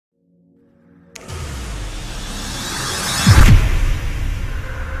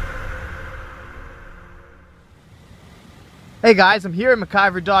Hey guys, I'm here at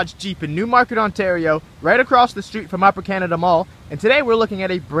MacIver Dodge Jeep in Newmarket, Ontario, right across the street from Upper Canada Mall, and today we're looking at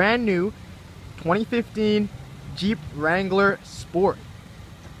a brand new 2015 Jeep Wrangler Sport.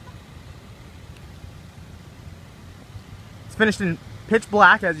 It's finished in pitch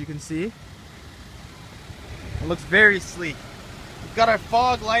black, as you can see. It looks very sleek. We've got our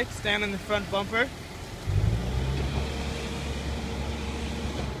fog lights down in the front bumper.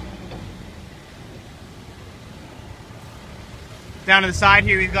 Down to the side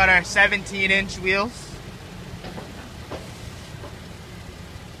here, we've got our 17-inch wheels.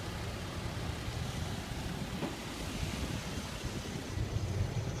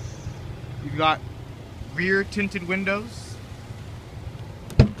 We've got rear tinted windows.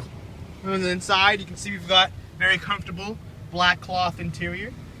 And on the inside, you can see we've got very comfortable black cloth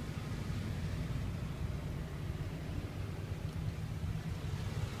interior.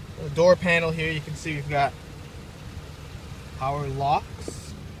 The door panel here, you can see we've got power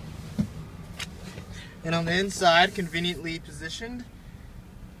locks, and on the inside, conveniently positioned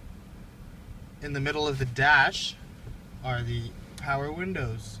in the middle of the dash, are the power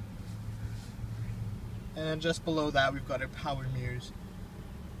windows, and then just below that we've got our power mirrors.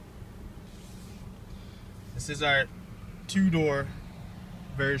 This is our two-door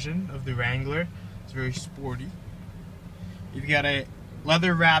version of the Wrangler. It's very sporty. You've got a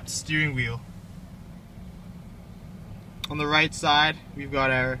leather-wrapped steering wheel. On the right side, we've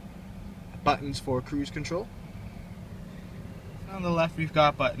got our buttons for cruise control. On the left, we've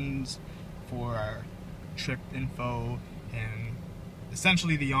got buttons for our trip info and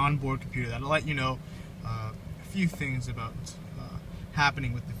essentially the onboard computer that'll let you know a few things about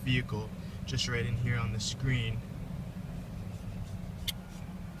happening with the vehicle just right in here on the screen.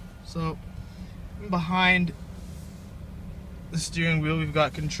 So behind the steering wheel, we've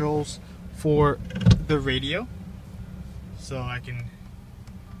got controls for the radio. So I can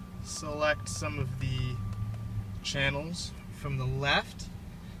select some of the channels from the left,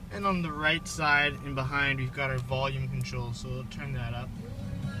 and on the right side and behind we've got our volume control, so I'll turn that up.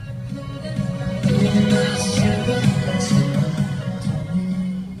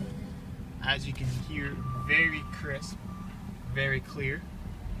 As you can hear, very crisp, very clear.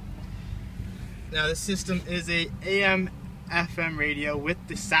 Now this system is a AM FM radio with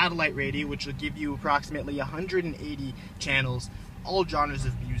the satellite radio, which will give you approximately 180 channels, all genres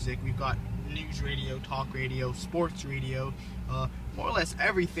of music. We've got news radio, talk radio, sports radio, more or less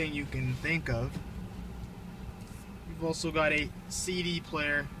everything you can think of. We've also got a CD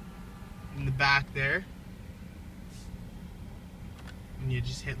player in the back there, and you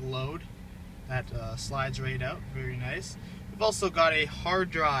just hit load. That slides right out, very nice. We've also got a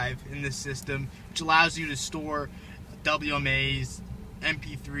hard drive in this system, which allows you to store WMAs,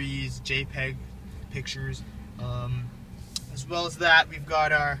 MP3s, JPEG pictures. As well as that, we've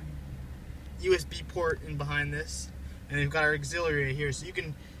got our USB port in behind this, and we've got our auxiliary right here, so you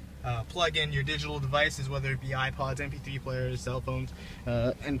can plug in your digital devices, whether it be iPods, MP3 players, cell phones,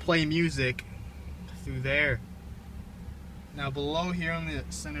 and play music through there. Now below here on the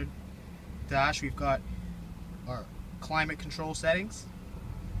center dash, we've got our climate control settings.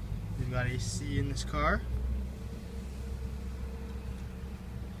 We've got AC in this car.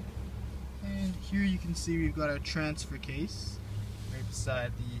 And here you can see we've got our transfer case right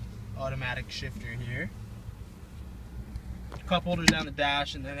beside the automatic shifter here. Cup holders down the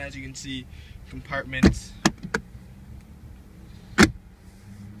dash, and then as you can see, compartments in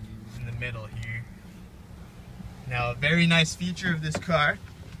the middle here. Now a very nice feature of this car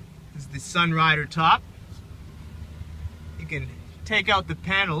is the Sunrider top. You can take out the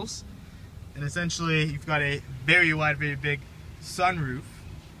panels, and essentially you've got a very wide, very big sunroof,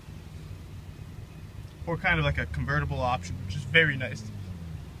 or kind of like a convertible option, which is very nice.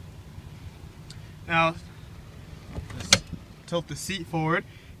 Now, let's tilt the seat forward,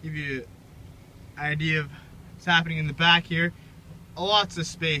 give you an idea of what's happening in the back here. Lots of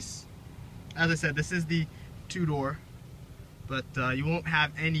space. As I said, this is the two-door, but you won't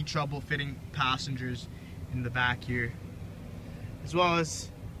have any trouble fitting passengers in the back here. As well as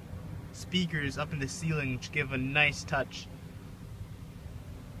speakers up in the ceiling, which give a nice touch.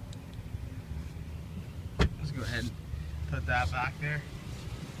 Let's go ahead and put that back there.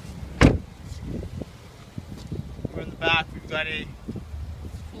 Over in the back, we've got a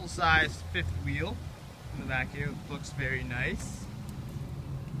full-size fifth wheel in the back here. It looks very nice.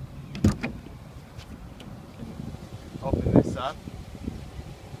 Open this up,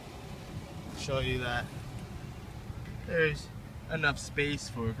 show you that there's enough space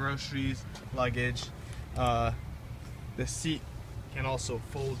for groceries, luggage. The seat can also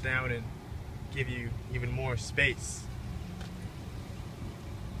fold down and give you even more space.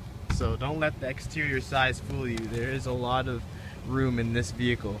 so don't let the exterior size fool you. There is a lot of room in this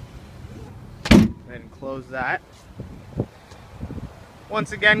vehicle. And close that.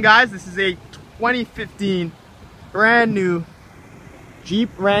 Once again, guys, this is a 2015 brand new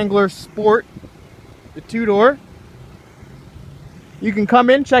Jeep Wrangler Sport, the two-door. You can come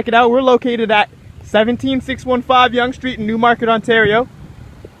in, check it out. We're located at 17615 Yonge Street in Newmarket, Ontario.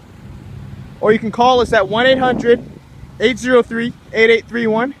 Or you can call us at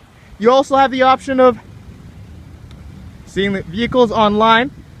 1-800-803-8831. You also have the option of seeing the vehicles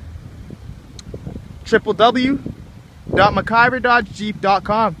online.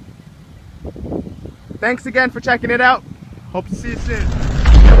 www.MacIver.jeep.com. Thanks again for checking it out. Hope to see you soon.